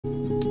司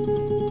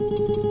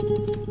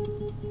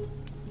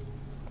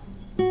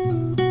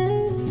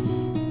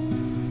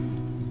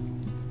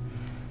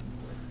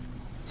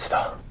藤，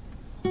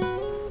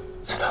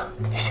司藤，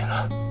你醒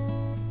了。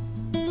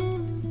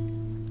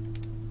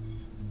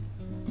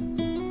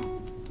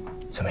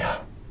怎么样？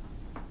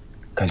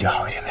感觉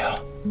好一点没有？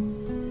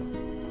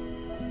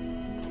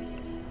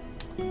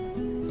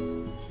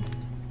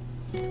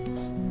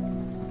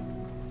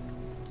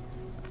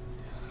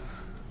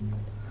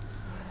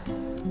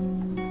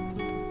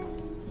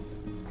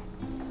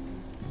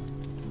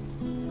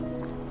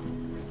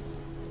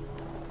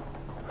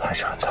 还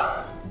是很疼。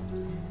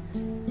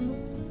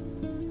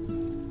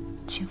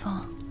秦风，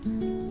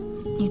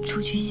你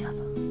出去一下吧。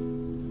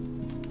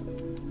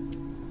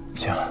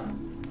行，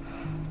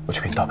我去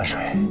给你倒盆水。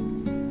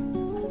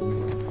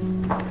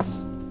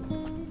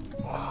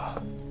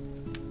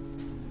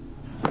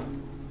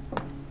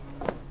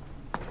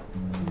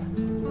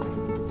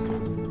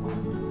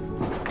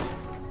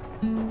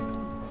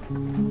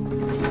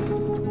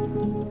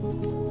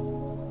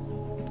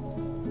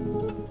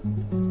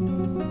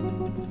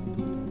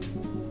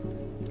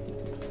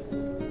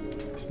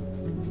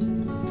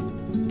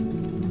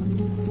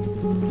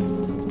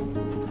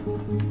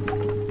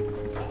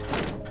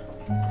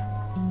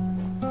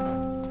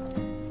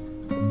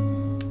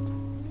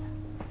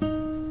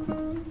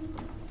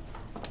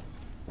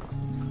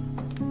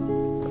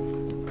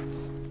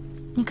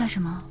你干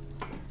什么？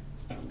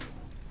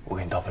我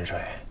给你倒盆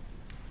水，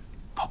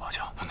泡泡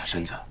脚，暖暖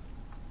身子。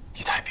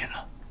你太冰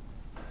了。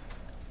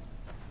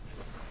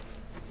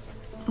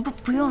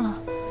不用了。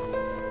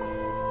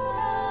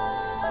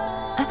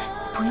哎，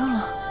不用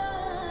了。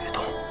别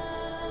动。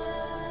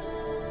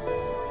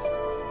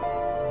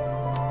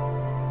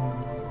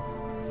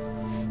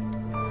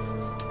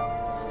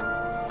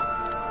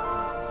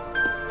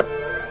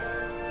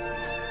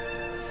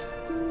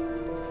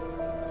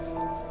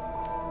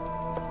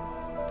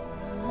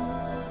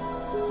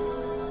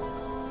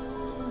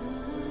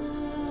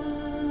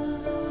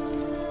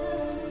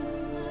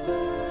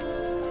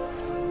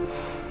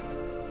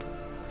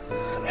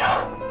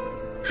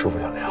舒服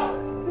点没有？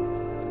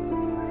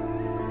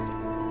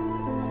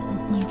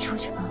你出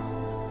去吧，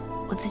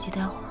我自己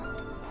待会儿。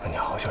那你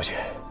好好休息，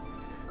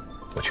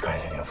我去看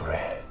一下杨福瑞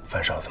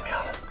饭烧怎么样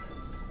了。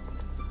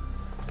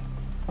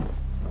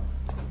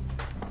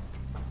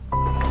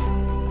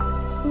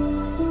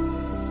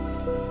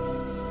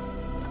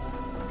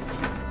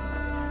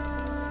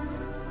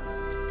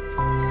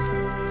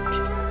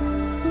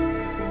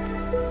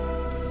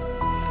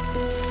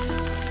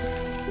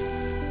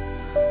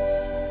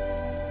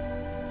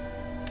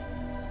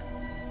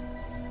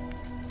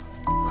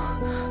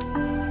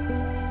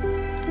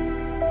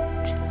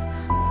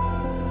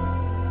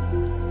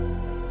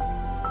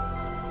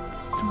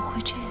怎么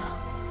会这样？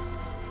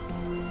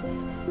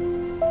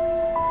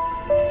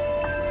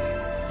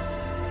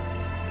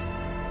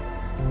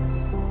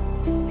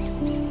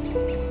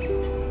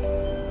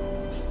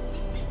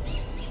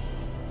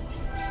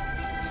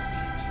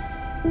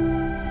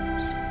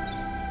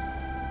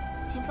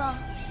秦风，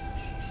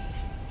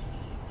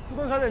司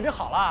藤小姐，你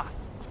好了。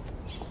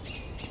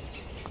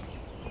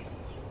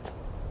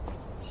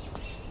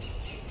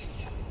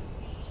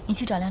你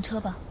去找辆车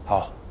吧。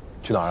好，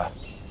去哪儿啊？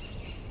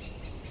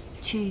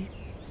去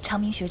长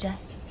明学斋。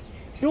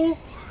哟，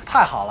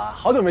太好了，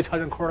好久没瞧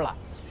见坤了。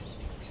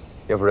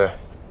杨福瑞，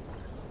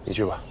你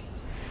去吧。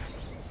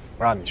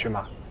不让你去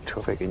吗？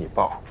车费给你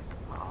报。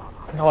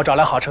那我找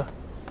辆好车。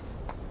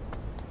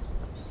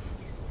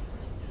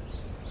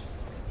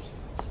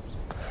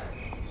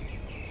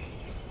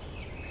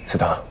司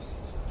藤，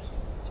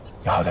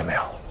你好点没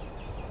有？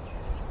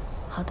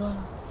好多了。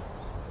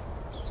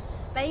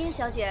白英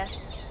小姐，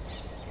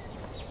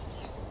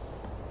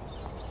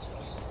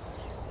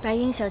白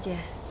英小姐，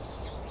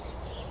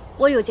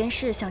我有件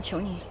事想求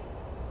你。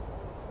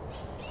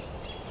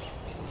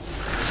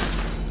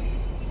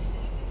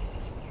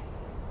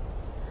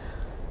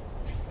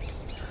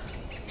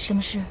什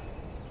么事？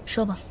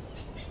说吧。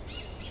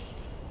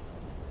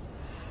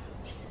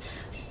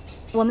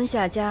我们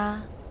贾家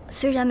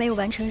虽然没有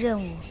完成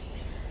任务，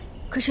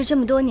可是这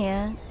么多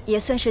年也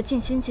算是尽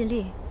心尽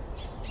力。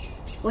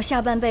我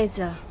下半辈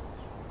子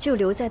就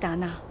留在达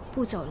那，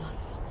不走了。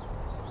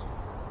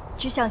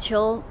只想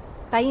求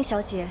白英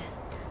小姐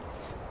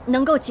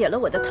能够解了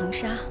我的藤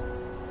纱。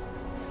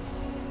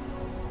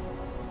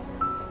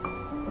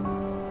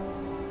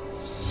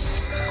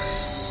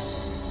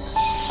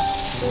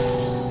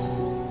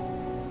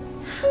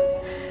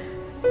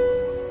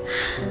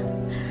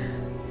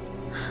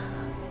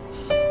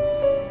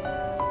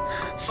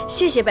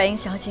谢谢白英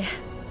小姐。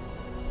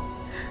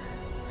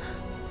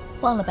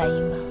忘了白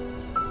英吧，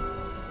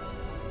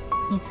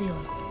你自由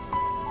了。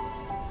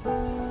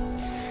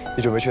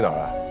你准备去哪儿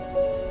啊？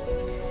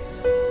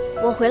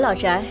我回老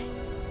宅，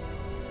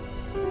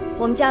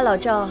我们家老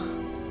赵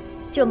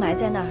就埋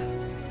在那儿，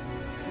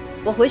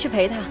我回去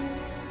陪他。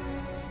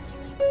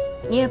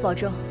你也保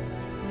重。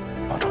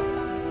保重。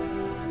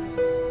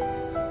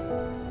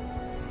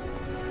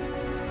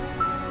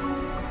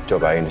这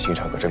白英的心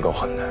肠可真够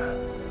狠的。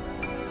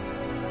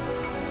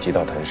击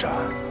到藤杀，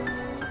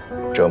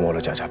折磨了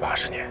脚下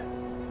80年。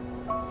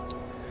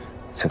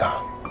次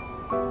当，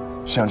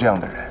像这样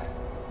的人，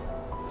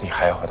你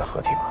还要和他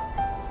合体吗？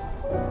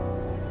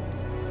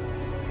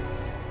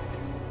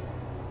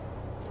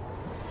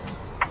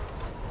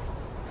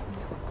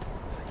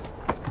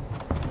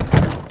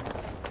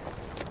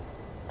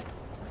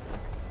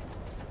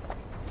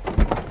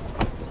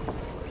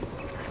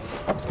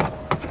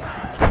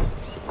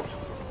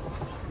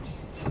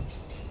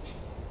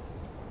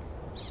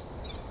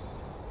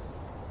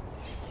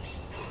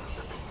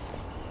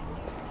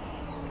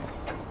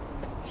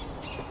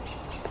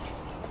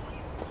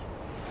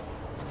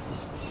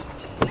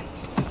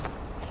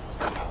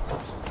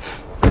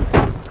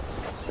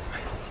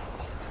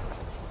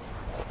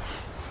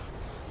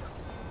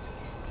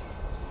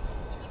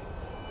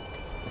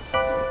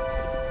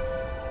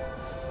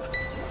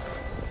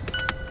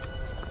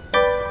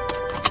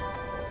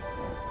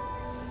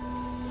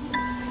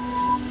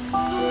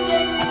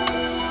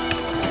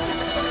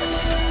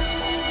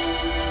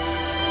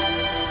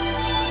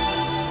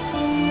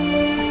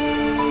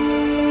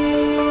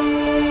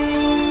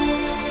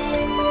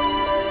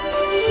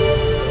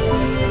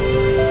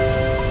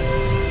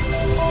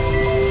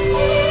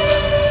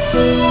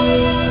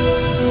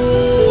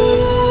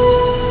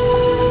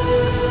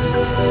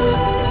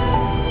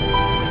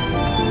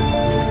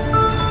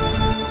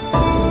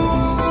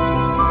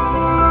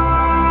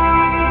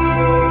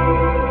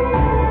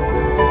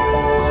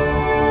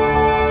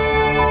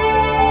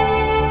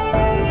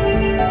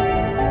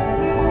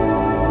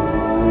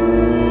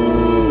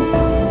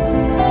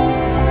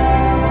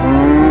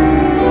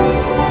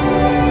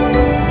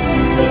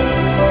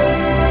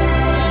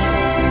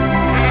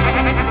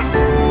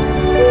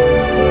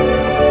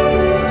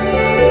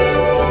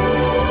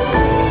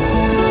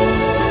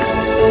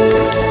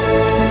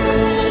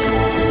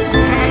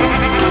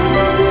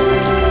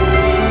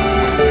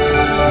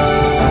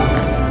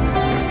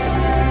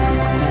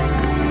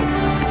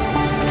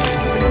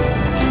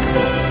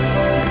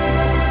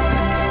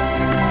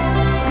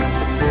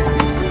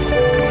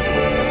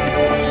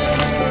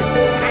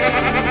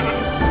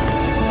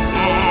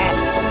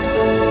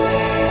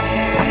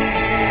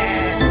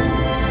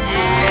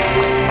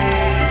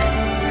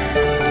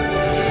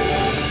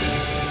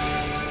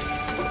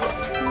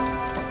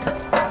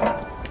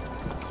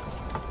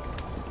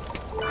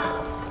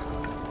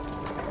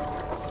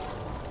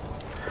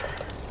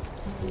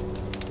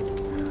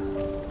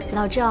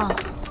 老赵，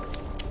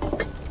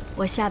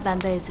我下半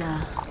辈子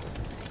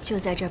就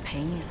在这儿陪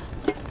你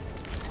了。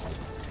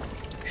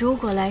如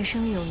果来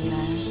生有缘，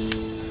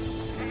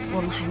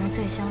我们还能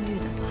再相遇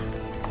的话，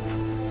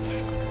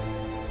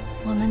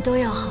我们都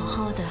要好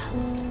好的。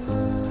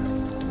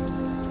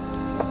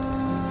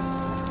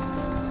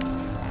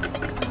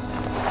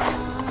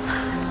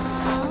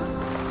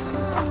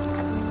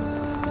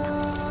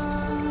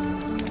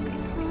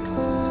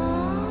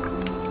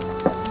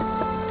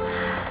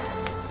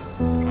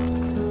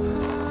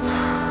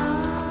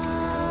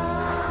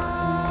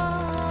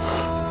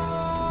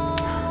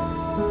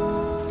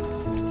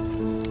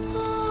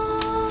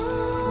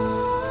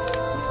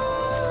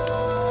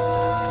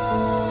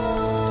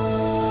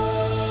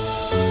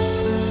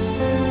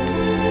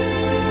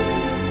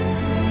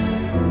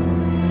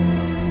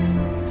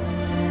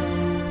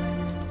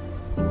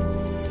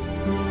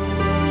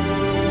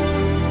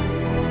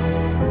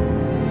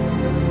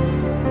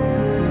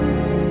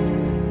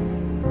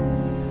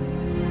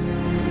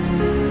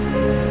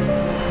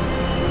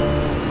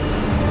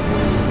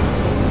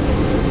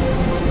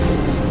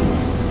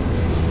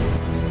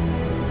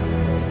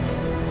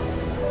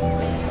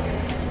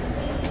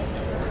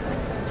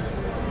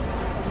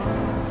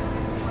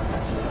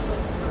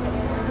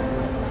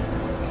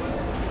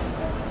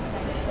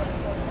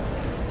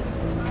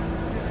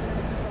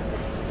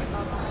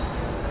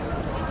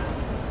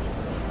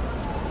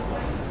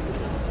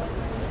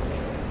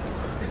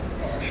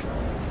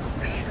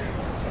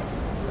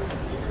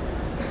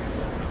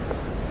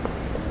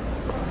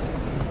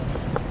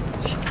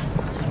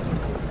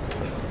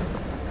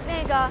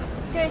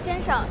 这位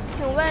先生，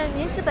请问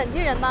您是本地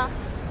人吗？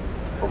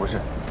我不是。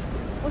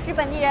不是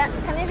本地人，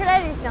肯定是来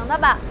旅行的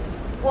吧？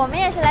我们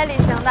也是来旅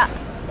行的，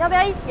要不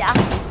要一起啊？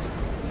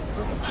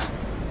不用了。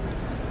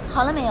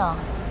好了没有？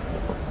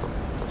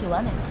有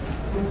完没？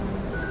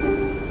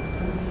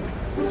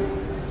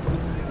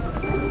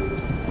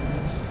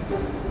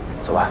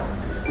走吧。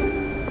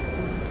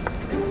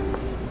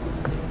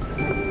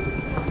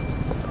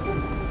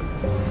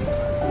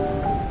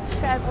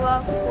帅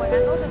哥果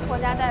然都是拖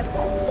家带口。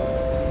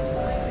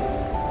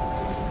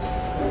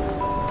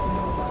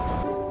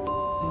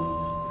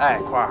 哎，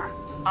宽儿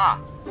啊，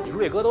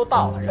瑞哥都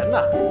到了，人呢？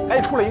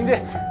赶紧出来迎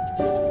接。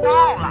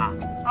到了，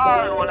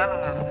哎，我来，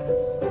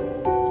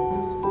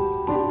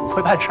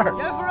会办事儿。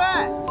严夫人。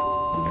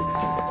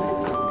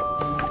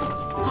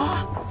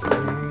啊，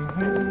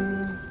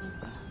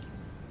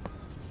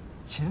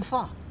秦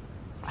放，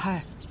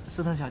嗨，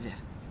斯登小姐。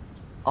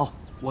哦，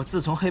我自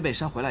从黑背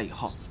山回来以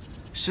后，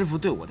师傅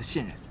对我的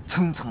信任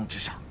层层之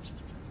上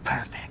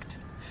 ，perfect。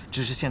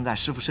只是现在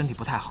师傅身体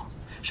不太好，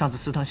上次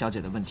司藤小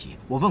姐的问题，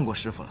我问过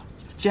师傅了。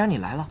既然你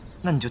来了，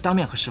那你就当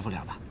面和师傅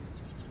聊吧。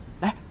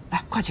来，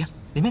快请，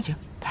里面请。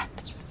来，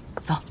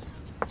走。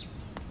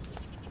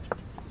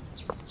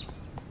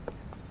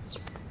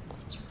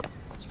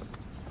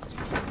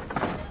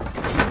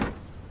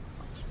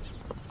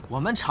我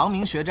们长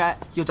明学斋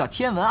又叫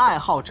天文爱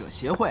好者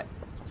协会。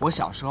我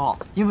小时候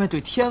因为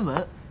对天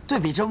文、对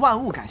比这万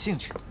物感兴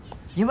趣，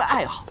因为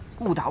爱好，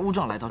误打误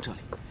撞来到这里，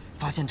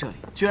发现这里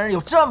居然有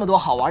这么多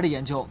好玩的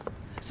研究。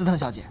司藤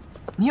小姐，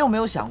你有没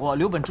有想过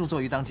留本著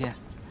作于当间？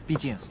毕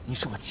竟你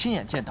是我亲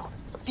眼见到的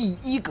第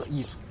一个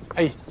异族。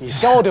哎，你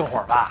消停会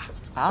儿吧。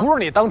啊，不是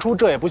你当初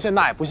这也不信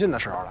那也不信的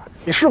时候了，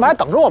你师傅还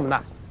等着我们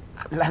呢。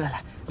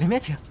来，里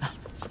面请。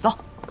走。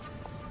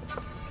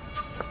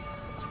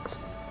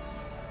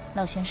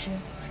老玄师，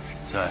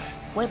在。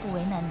我也不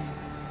为难您，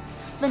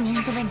问您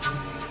一个问题，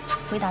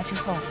回答之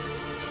后，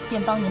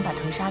便帮您把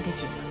藤纱给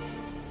解了。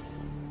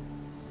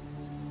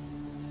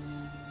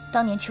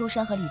当年秋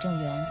山和李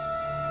正元，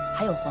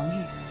还有黄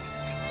玉，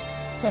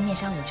在灭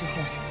杀我之后，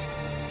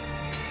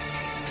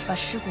把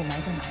尸骨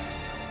埋在哪儿？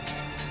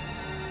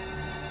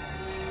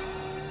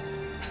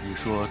你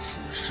说此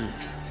事，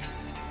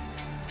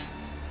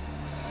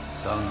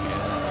当年。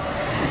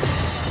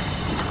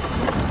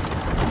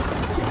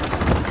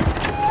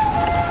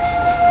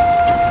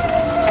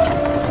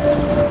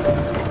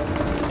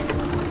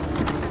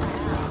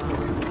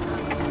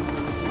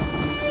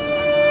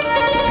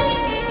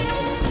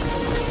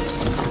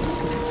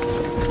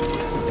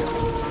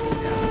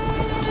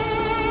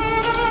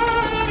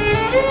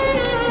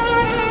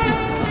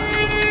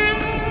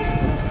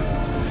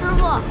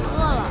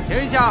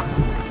停一下！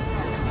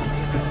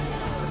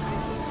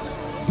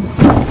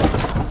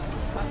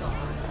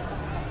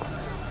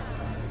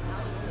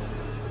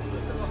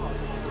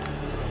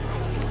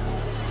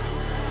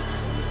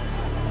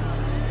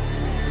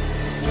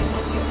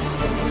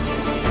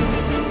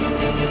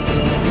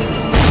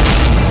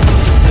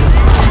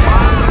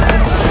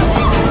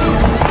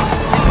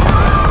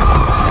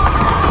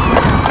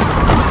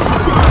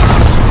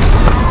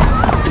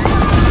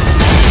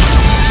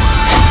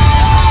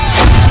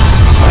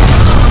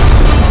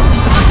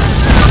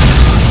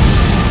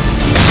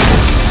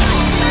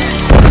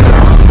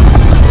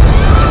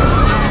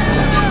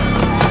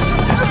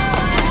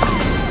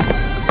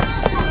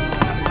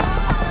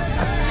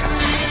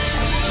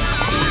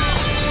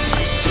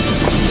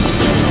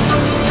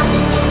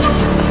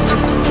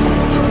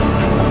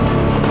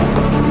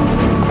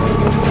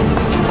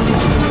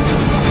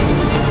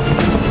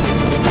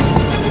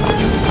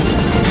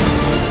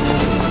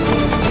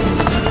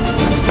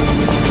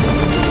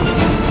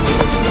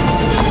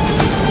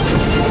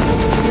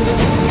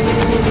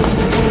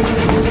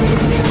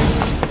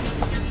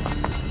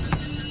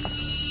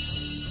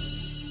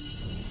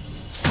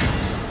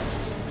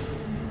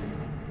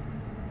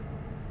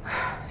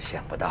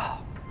想不到，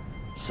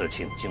事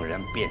情竟然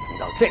变成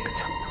到这个程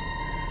度。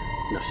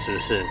那尸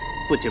身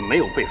不仅没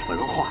有被焚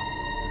化，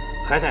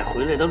还在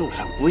回来的路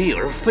上不翼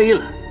而飞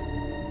了。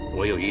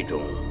我有一种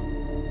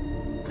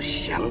不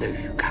祥的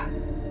预感。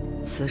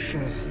此事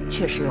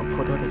确实有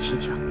颇多的蹊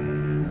跷，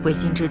为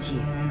今之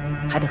计，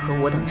还得合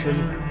我等之力，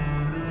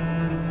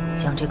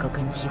将这个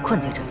根基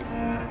困在这里。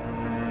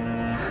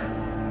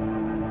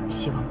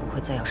希望不会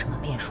再有什么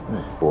变数。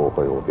不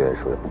会有变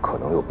数，也不可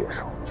能有变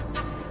数。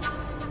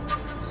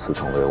司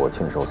藤为我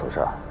亲手所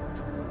杀，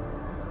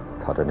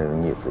他的那个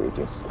逆子已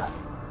经死了，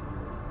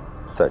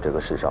在这个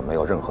世上没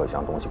有任何一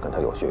项东西跟他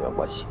有血缘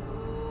关系。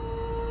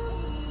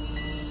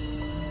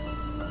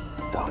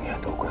当年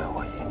都怪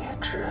我一念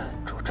之恩，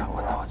助长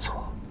我大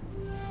错，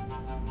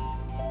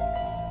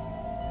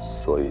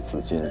所以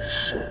自今日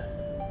事，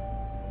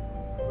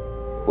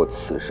我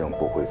此生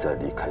不会再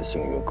离开星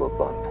云阁半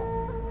步。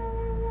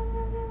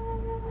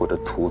我的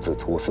徒子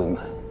徒孙们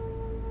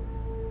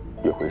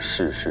也会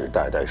世世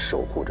代代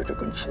守护着这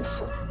根青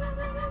丝，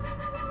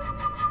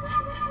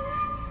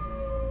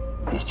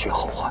以绝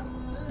后患。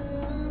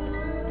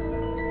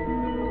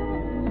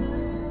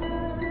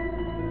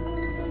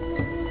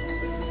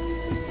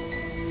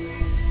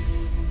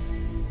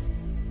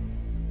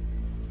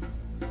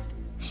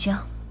行，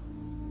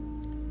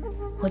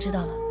我知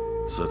道了。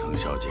司藤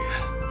小姐，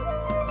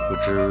不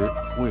知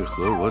为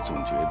何我总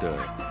觉得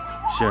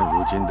现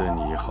如今的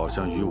你好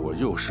像与我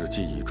幼时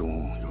记忆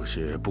中有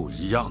些不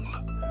一样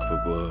了。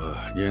不过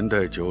年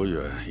代久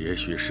远，也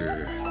许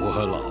是我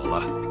老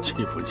了，记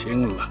不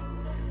清了。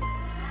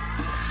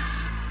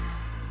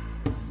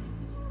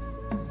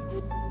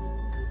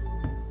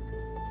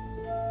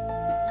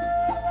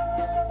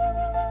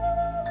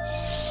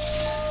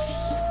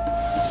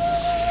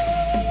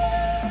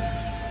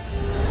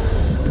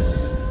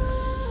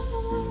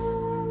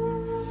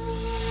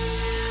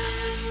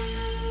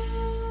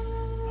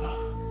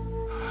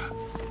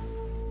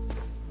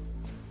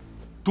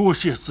多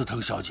谢司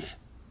藤小姐。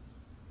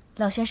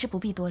老玄师不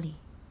必多礼，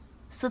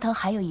司藤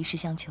还有一事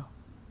相求。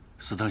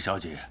司藤小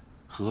姐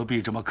何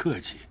必这么客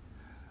气？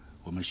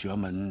我们玄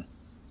门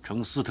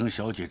承司藤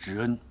小姐之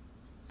恩，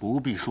不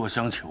必说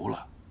相求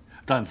了。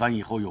但凡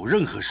以后有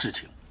任何事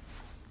情，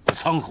我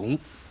苍红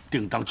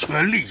定当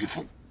全力以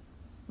赴。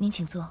您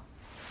请坐。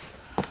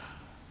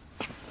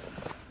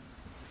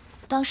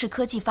当世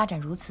科技发展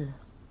如此，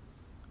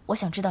我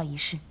想知道一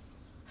事：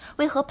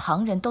为何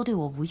旁人都对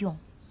我无用，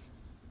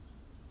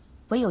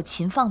唯有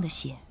秦放的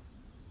血，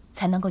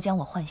才能够将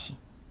我唤醒？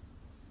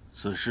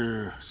此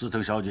事，司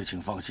藤小姐，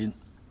请放心，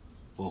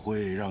我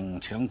会让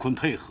乾坤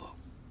配合，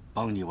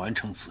帮你完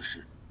成此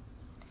事。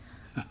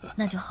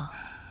那就好。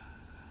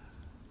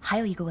还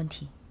有一个问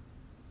题，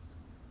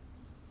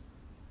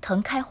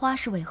藤开花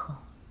是为何？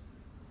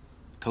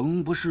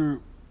藤不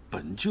是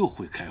本就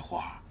会开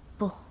花？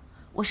不，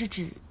我是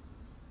指，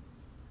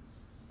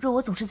若我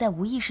总是在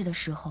无意识的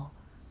时候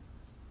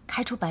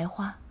开出白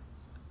花，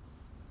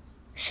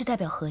是代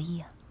表何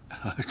意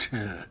啊？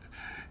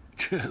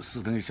这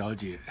司藤小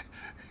姐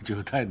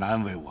就太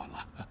难为我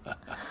了。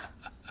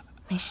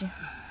没事，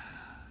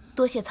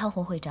多谢苍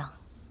红会长，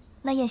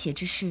那验血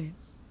之事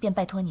便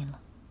拜托您了。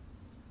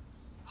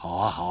好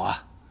啊，好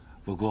啊，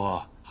不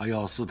过还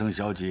要司藤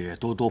小姐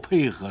多多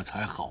配合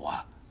才好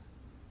啊。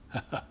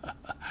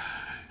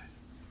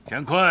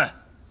乾坤，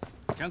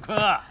乾坤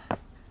啊！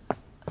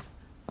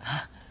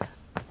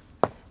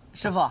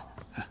师傅，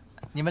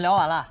你们聊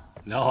完了？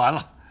聊完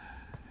了。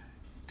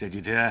这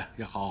几天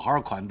要好好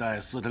款待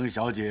司藤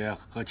小姐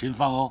和秦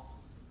放哦。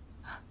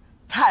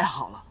太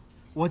好了，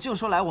我就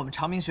说来我们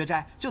长明学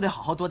斋就得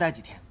好好多待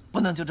几天，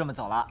不能就这么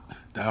走了。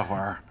待会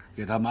儿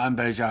给他们安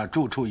排下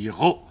住处以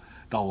后，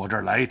到我这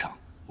儿来一趟，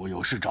我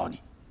有事找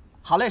你。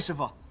好嘞，师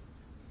傅。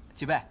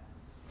几位，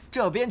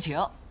这边请。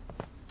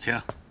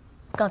请。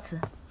告辞。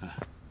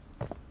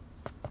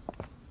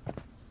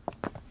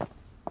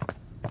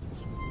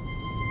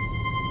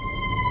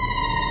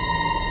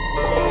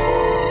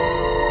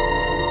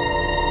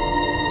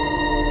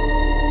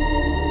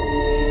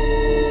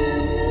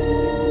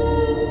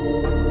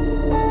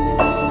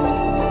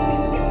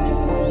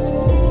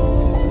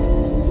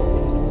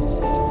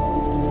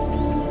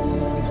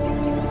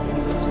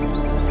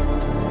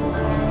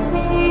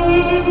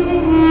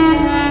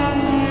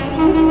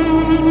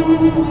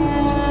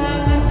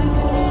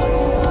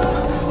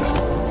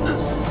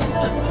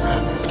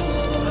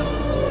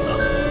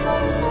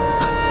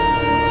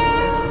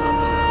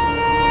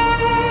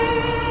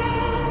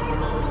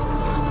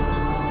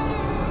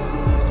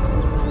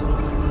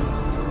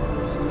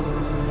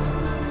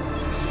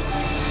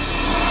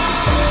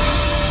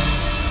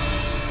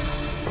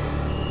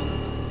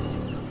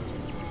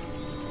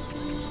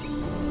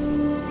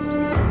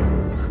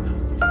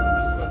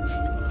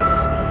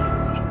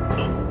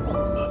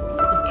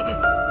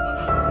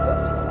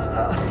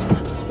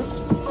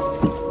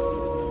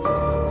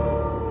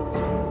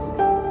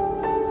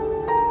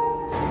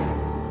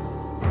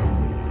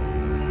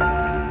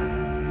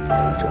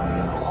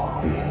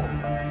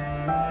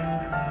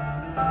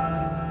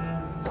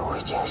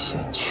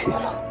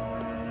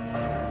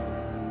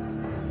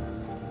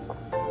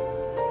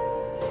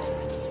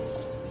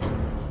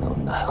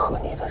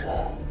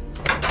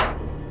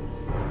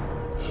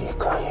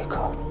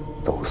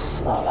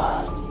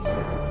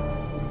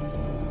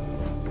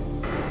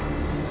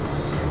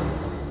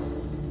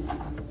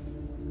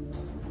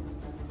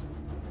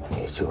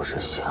就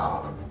是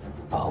想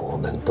把我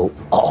们都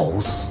熬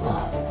死。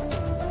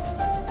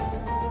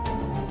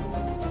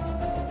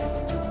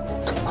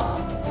对吧？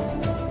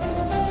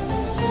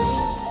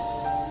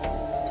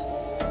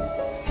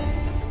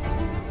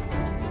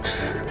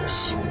痴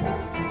心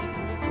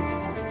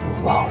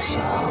妄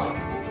想。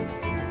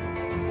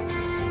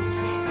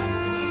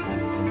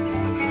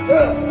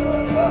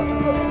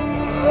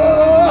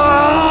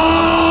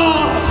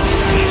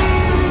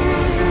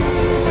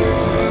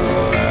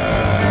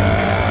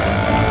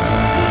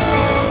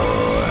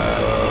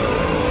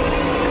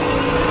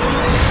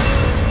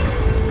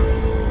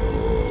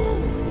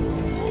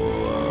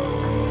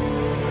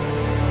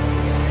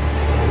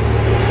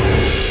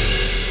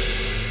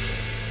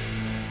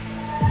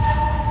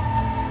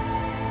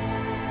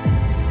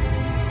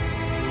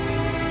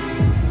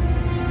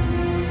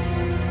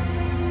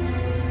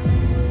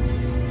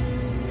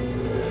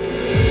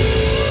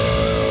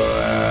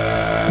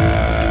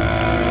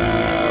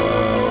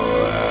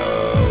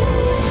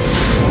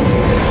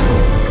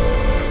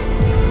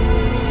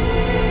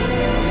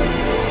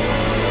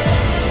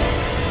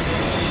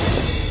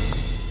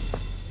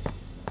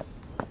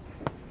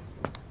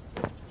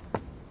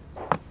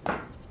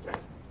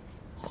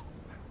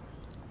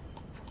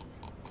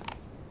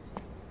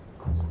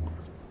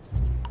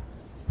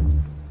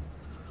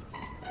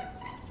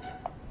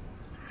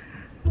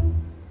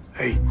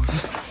哎，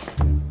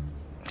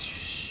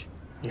嘘，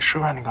你吃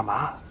饭你干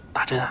嘛？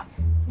打针啊？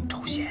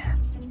抽血？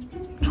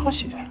抽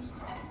血？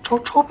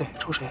抽呗，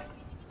抽谁？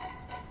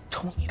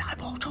抽你的还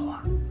不好抽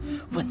啊！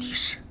问题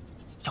是，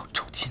要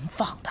抽秦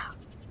放的。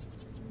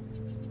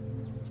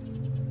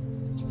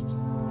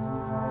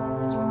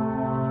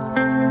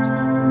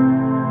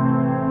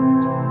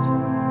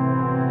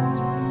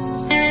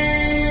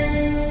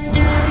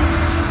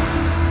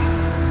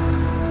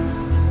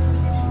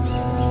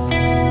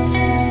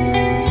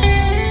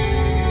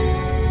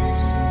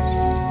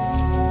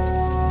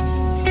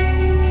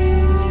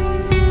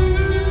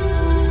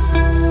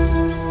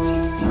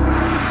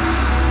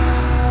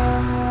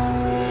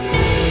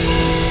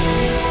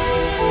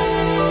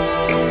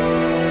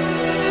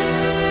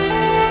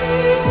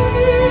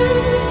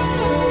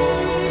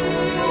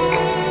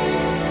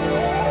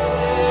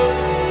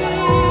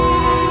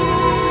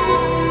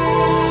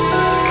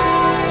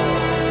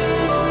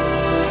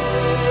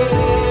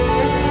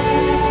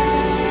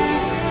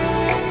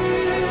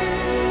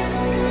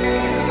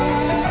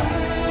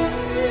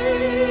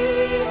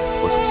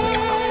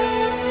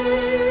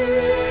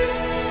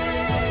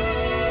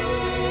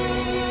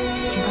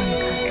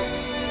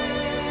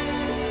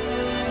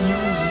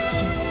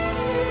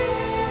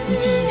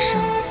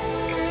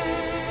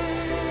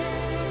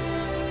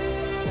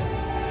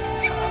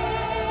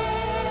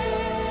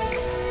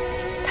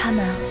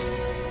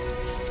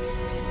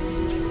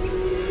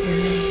人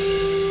类、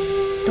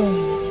动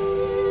物、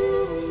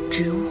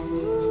植物，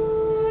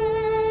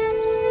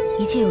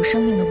一切有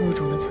生命的物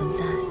种的存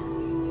在，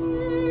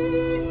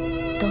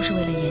都是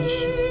为了延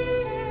续，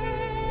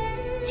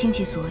倾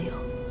其所有，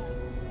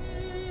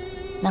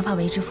哪怕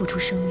为之付出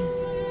生命。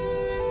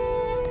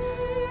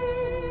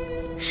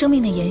生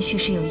命的延续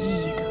是有意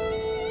义的，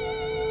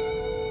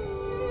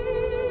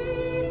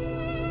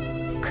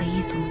可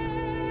异族呢？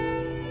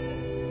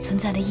存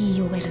在的意义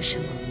又为了什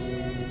么？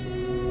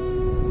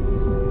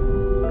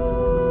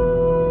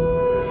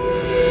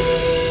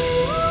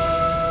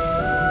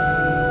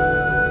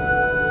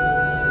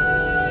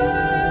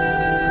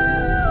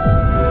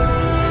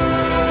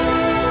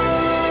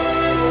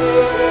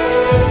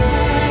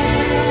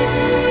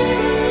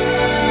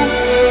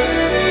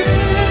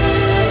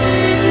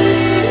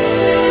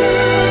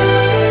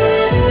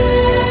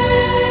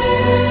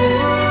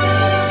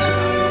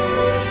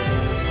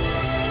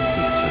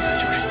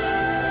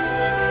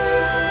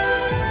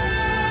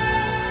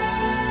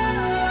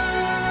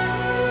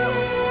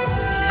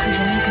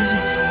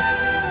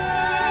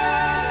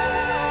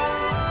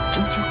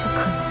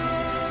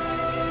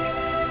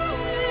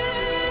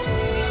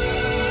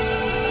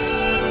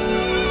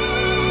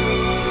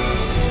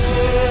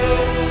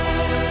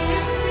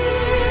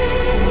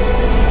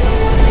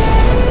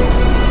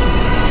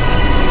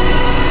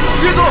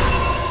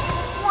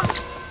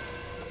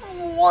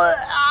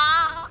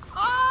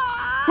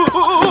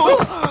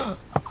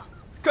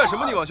干什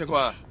么你王乾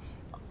坤？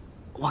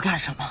我干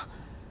什么？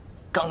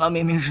刚刚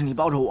明明是你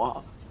抱着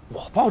我。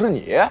我抱着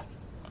你？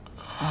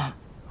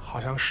好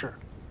像是。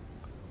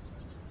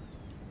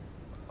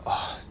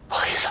啊，不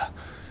好意思，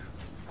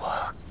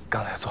我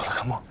刚才做了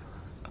个梦。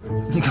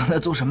你刚才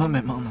做什么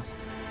美梦呢？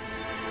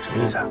什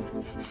么意思啊？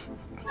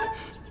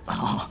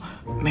好，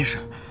没事，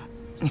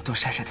你多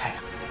晒晒太阳，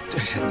对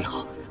身体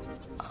好。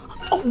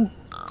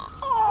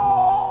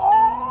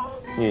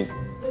你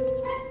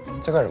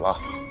在干什么？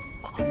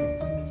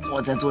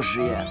我在做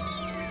实验。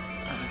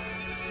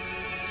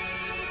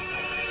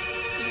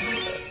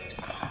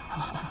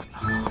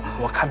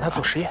我看他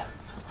做实验。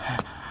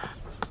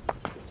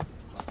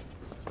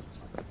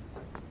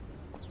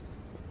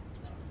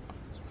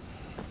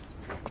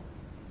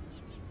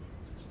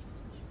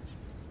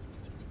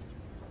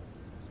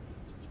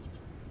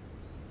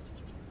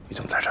你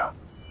怎么在这儿？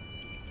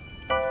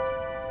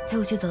陪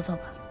我去走走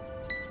吧。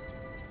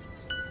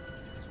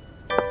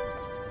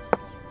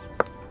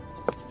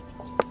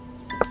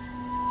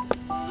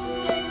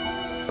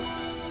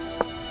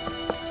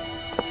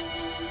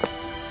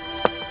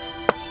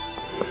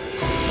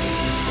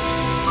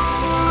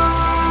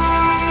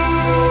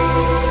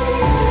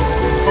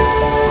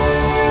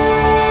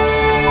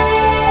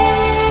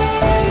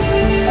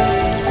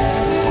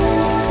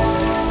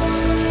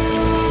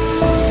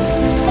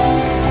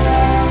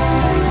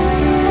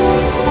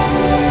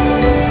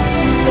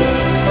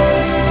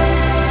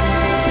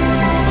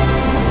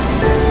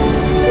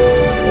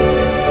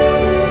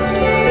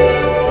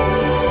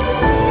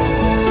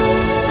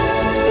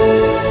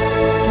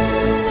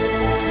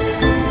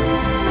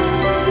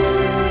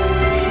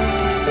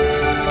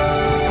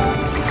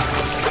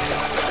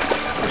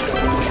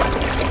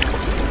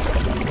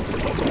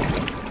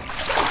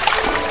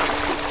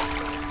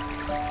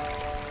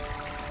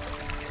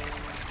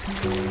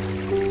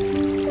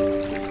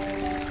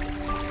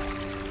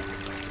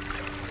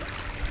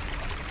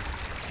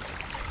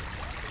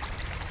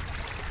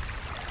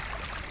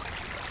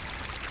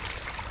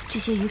这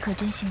些鱼可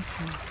真幸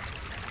福啊！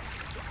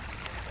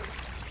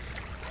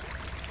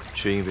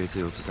是因为自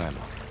由自在吗？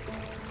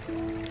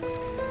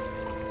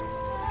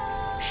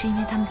是因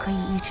为它们可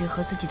以一直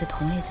和自己的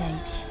同类在一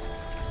起。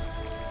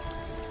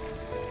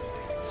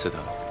斯特，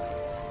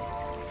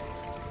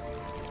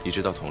你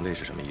知道同类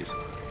是什么意思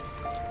吗？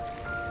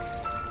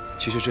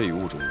其实这与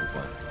物种无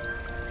关。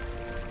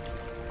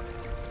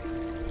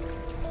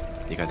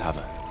你看它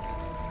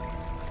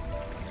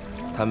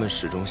们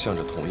始终向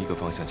着同一个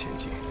方向前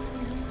进，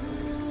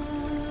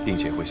并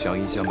且会相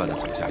依相伴地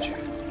走下去。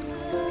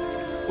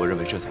我认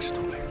为这才是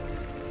同类。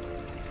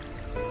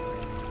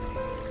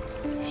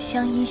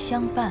相依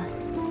相伴。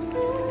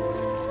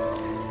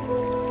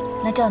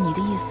那照你的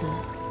意思，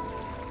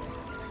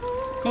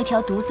那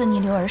条独自逆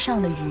流而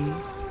上的鱼，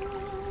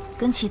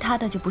跟其他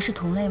的就不是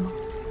同类吗？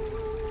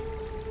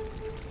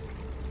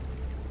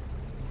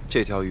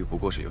这条鱼不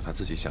过是有它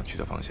自己想去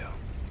的方向，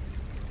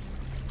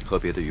和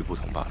别的鱼不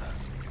同罢了。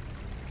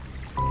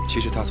其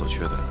实它所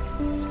缺的，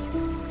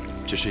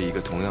只是一个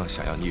同样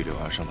想要逆流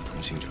而上的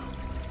同行者，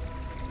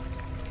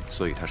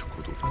所以它是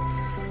孤独的。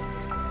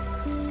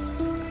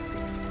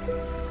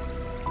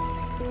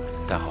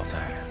但好在，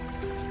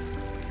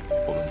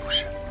我们不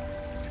是。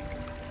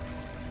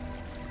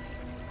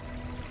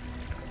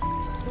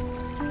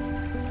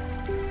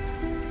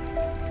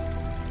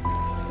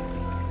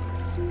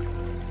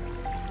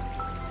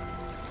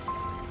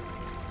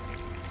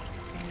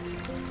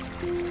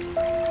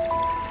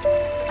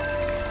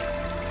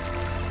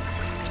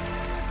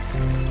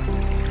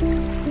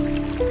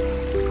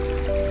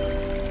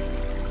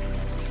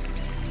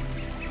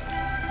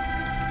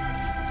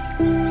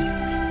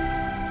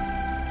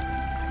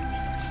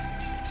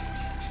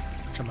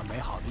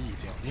好的意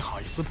境，你好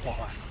意思破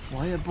坏吗？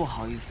我也不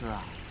好意思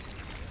啊。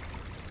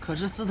可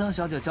是斯腾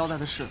小姐交代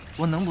的事，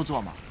我能不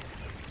做吗？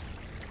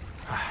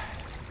唉，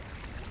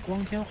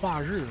光天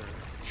化日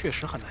确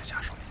实很难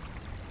下手。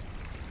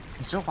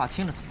你这话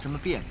听着怎么这么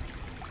别扭？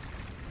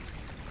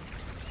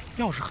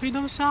要是黑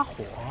灯瞎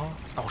火，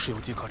倒是有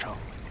机可乘。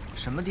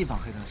什么地方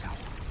黑灯瞎火？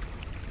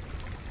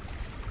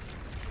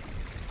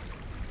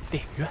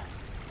电影院。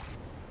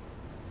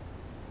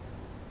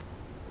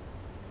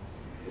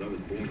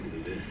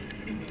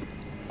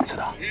司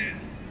导，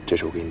这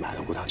是我给你买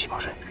的无糖气泡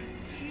水。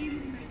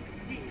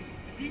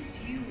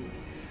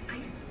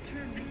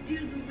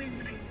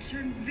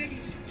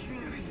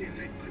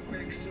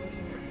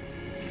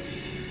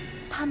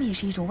他们也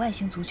是一种外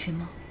星族群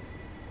吗？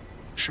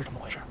是这么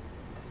回事。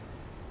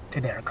这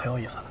电影可有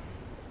意思了，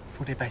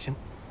说这外星，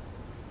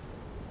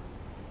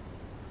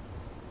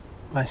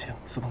万幸，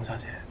斯通小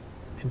姐，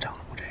您长得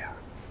不这样，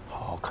好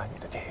好看你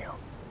的电影。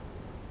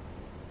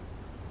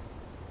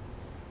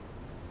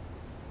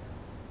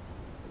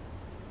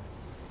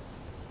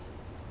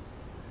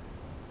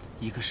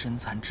一个身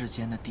残志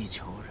坚的地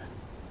球人，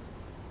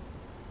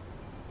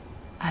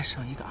爱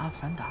上一个阿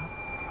凡达，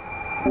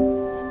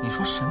你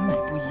说审美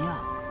不一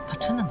样，他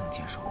真的能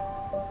接受吗？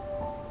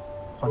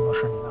换作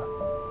是你呢？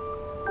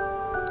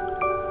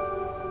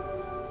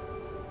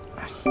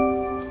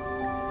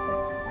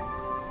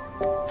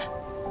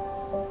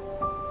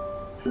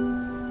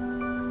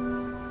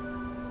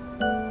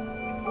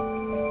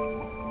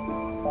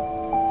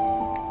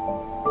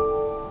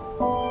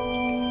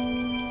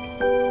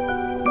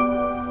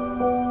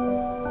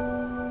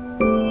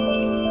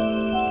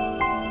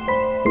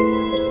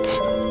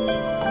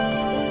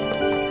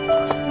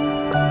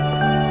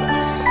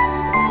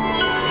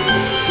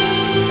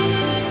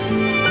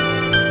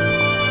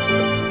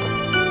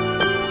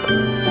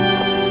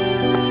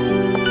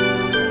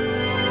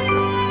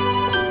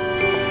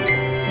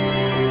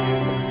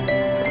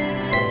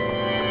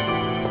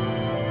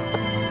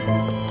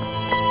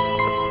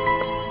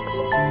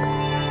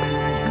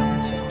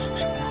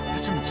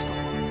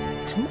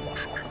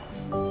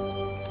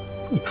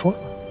说呢？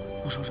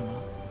我说什么了？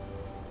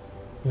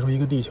你说一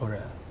个地球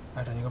人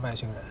爱上一个外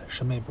星人，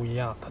审美不一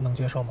样，他能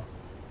接受吗？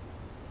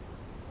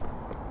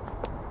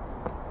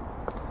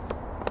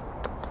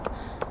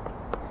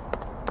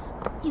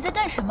你在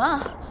干什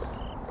么？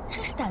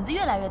真是胆子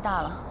越来越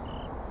大了。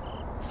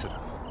司长，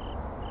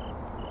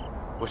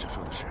我想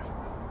说的是，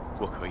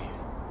我可以。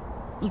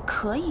你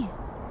可以？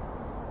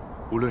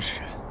无论是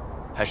人，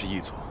还是异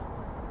族，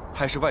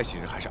还是外星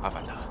人，还是阿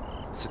凡达，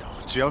司长，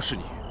只要是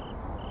你，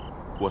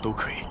我都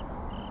可以。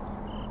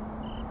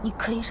你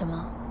可以什么？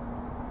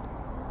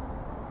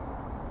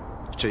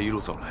这一路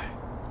走来，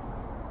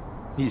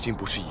你已经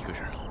不是一个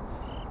人了。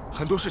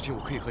很多事情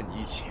我可以和你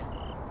一起，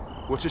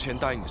我之前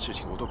答应的事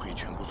情我都可以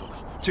全部做到，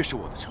这是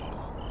我的承诺。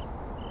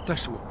但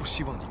是我不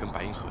希望你跟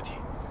白银合体，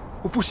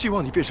我不希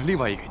望你变成另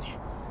外一个你。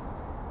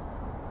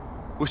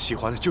我喜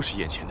欢的就是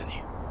眼前的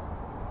你。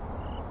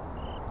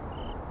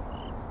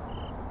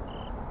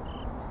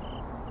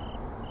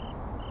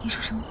你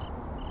说什么？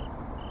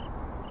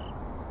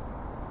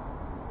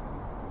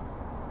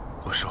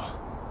我说，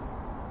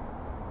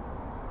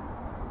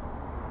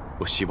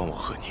我希望我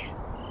和你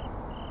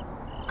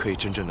可以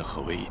真正的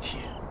合为一体。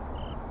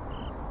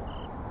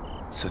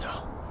司藤，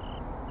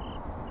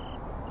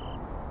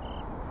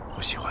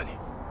我喜欢你。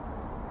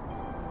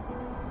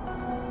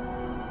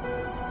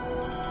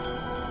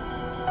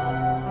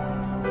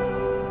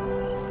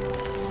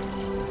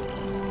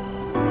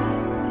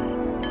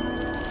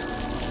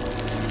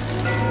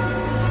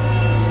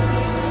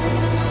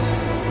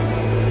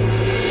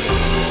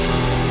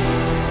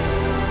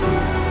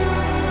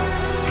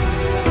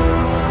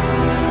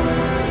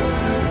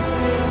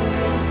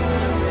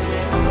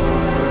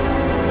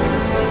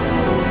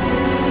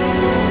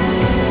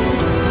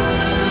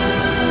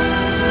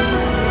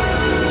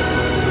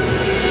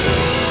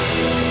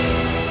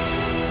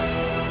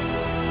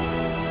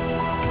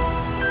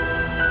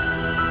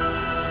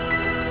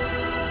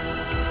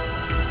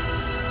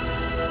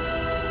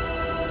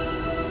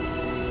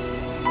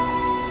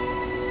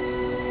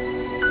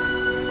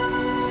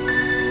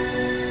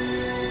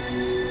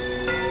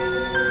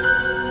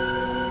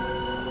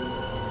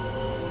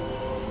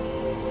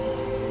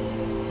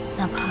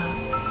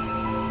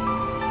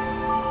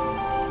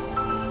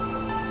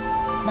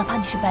哪怕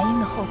你是白鹰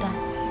的后代，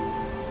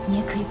你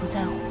也可以不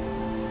在乎。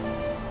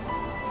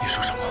你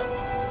说什么？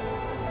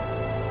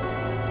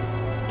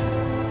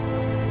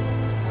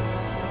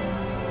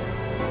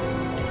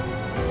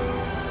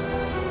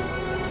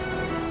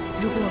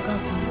如果我告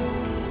诉你，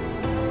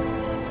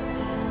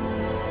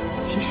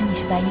其实你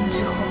是白鹰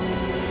之后，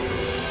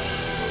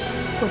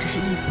或者是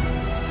异族，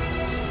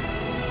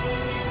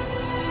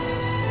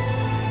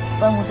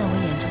万物在我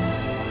眼中，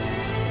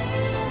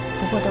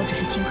不过都只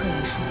是顷刻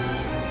一瞬。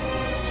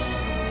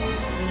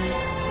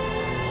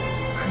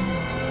可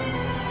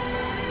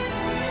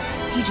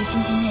你一直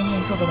心心念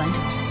念做个完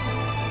整的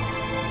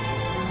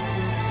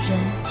人，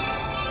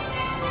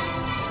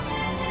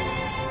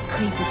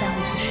可以不在乎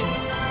此事吗？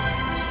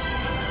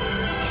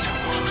你这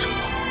话说什么？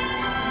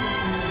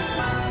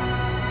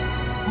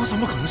我怎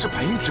么可能是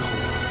白鹰之后呢？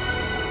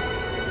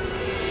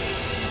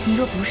你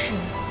若不是，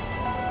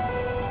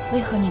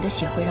为何你的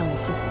血会让我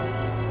复活？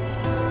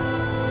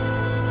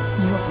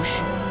你若不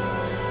是，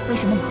为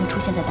什么你会出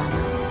现在达那？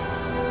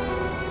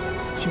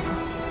秦风，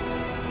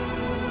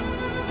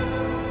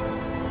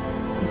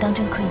你当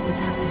真可以不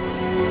在乎吗？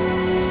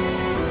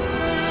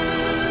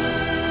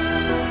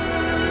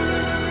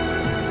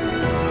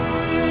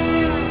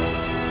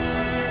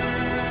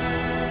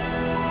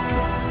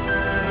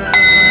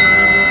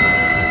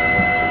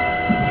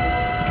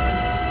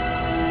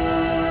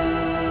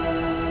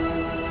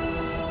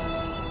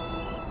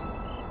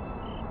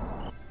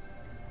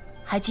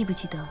还记不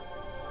记得，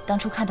当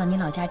初看到你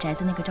老家宅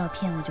子那个照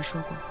片，我就说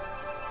过，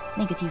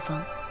那个地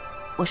方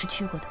我是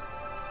去过的。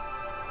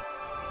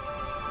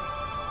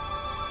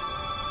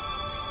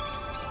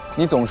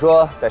你总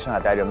说在上海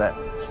待着闷，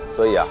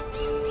所以啊，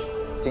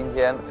今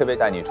天特别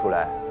带你出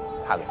来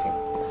踏个青。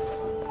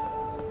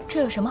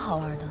这有什么好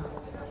玩的？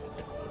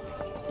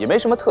也没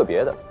什么特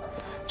别的。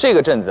这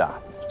个镇子啊，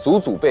祖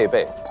祖辈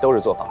辈都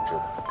是做纺织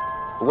的，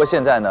不过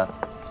现在呢，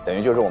等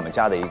于就是我们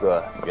家的一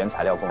个原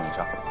材料供应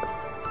商。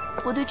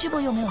我对织布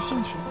又没有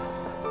兴趣，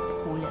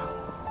无聊。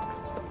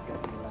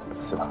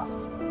司塔，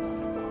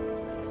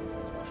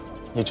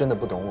你真的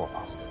不懂我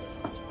吗？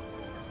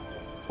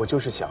我就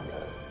是想着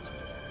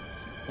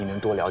你能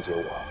多了解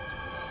我，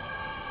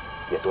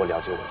也多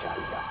了解我家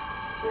一样。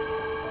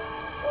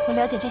我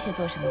了解这些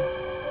做什么？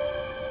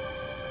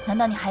难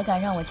道你还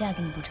敢让我嫁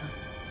给你不成？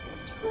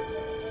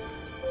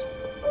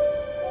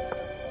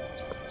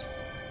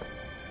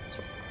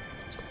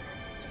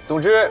总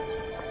之，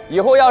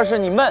以后要是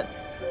你闷，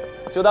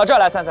就到这儿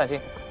来散散心。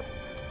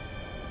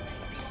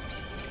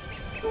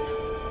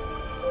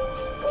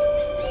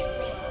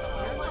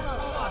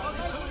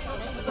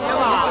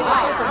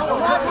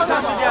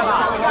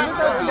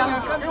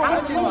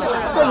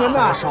这您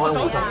呐，稍安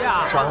勿躁，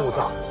稍安勿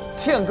躁。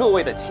欠各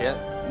位的钱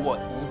我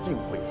一定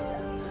会结，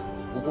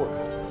不过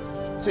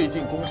最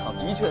近工厂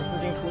的确资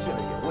金出现了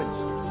一点问题。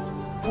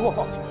不过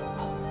放心，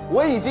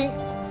我已经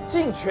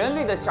尽全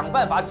力的想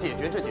办法解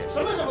决这件事。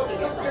什么时候解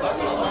决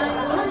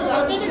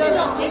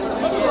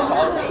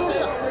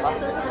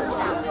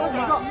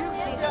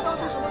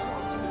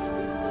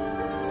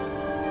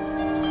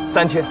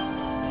？3天，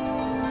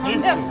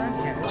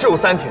就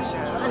3天。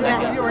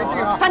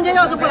3天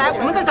要是不来，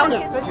我们再找你。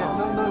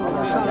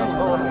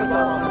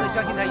我再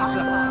相信他一次。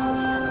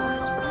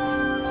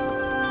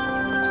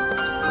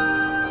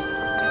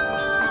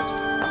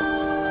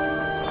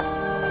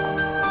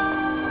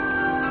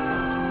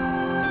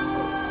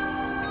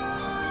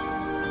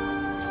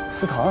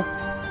司堂，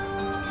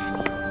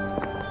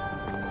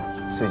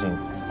最近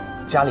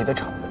家里的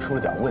厂子出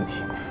了点问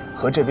题，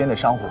和这边的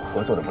商户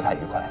合作的不太愉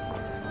快。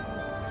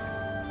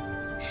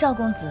邵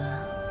公子，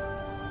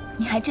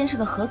你还真是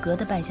个合格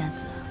的败家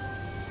子啊！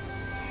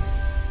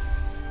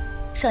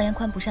邵延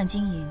宽不善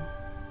经营，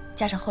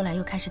加上后来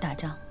又开始打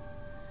仗，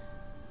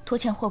拖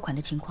欠货款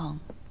的情况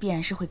必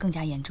然是会更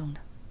加严重的。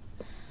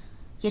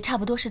也差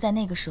不多是在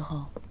那个时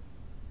候，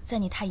在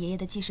你太爷爷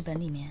的记事本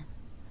里面，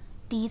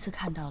第一次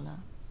看到了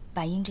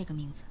白英这个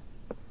名字。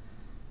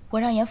我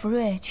让严福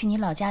瑞去你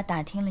老家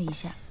打听了一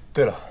下。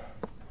对了，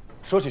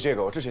说起这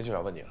个，我之前就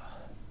想问你了，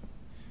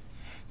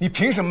你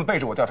凭什么背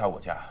着我调查我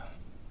家？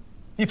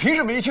你凭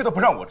什么一切都不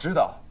让我知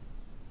道？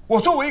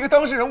我作为一个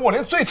当事人，我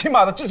连最起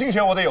码的知情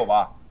权我得有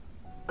吧？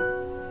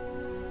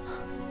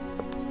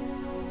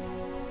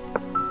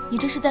你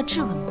这是在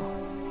质问我？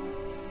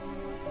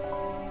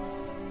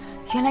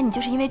原来你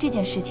就是因为这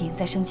件事情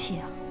在生气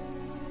啊，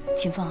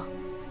秦风，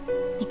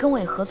你跟我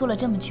也合作了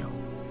这么久，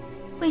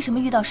为什么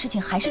遇到事情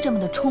还是这么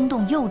的冲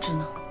动幼稚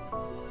呢？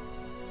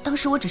当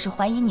时我只是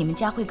怀疑你们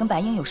家会跟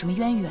白英有什么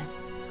渊源，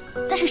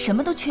但是什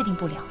么都确定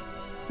不了。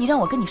你让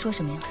我跟你说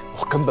什么呀？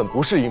我根本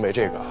不是因为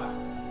这个。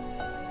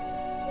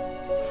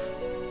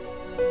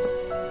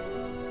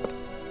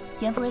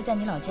严福瑞在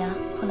你老家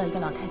碰到一个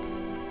老太太，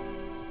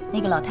那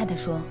个老太太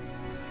说，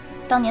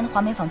当年的华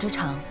美纺织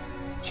厂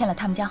欠了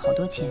他们家好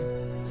多钱，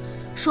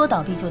说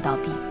倒闭就倒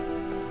闭，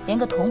连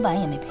个铜板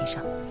也没赔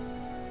上。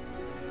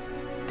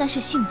但是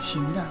姓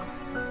秦的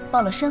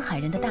抱了深海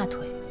人的大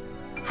腿，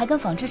还跟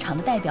纺织厂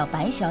的代表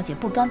白小姐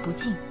不干不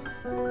净，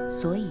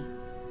所以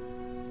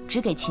只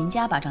给秦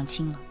家把账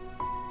清了。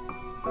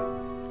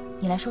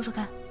你来说说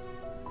看，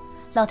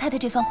老太太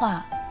这番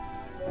话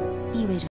意味着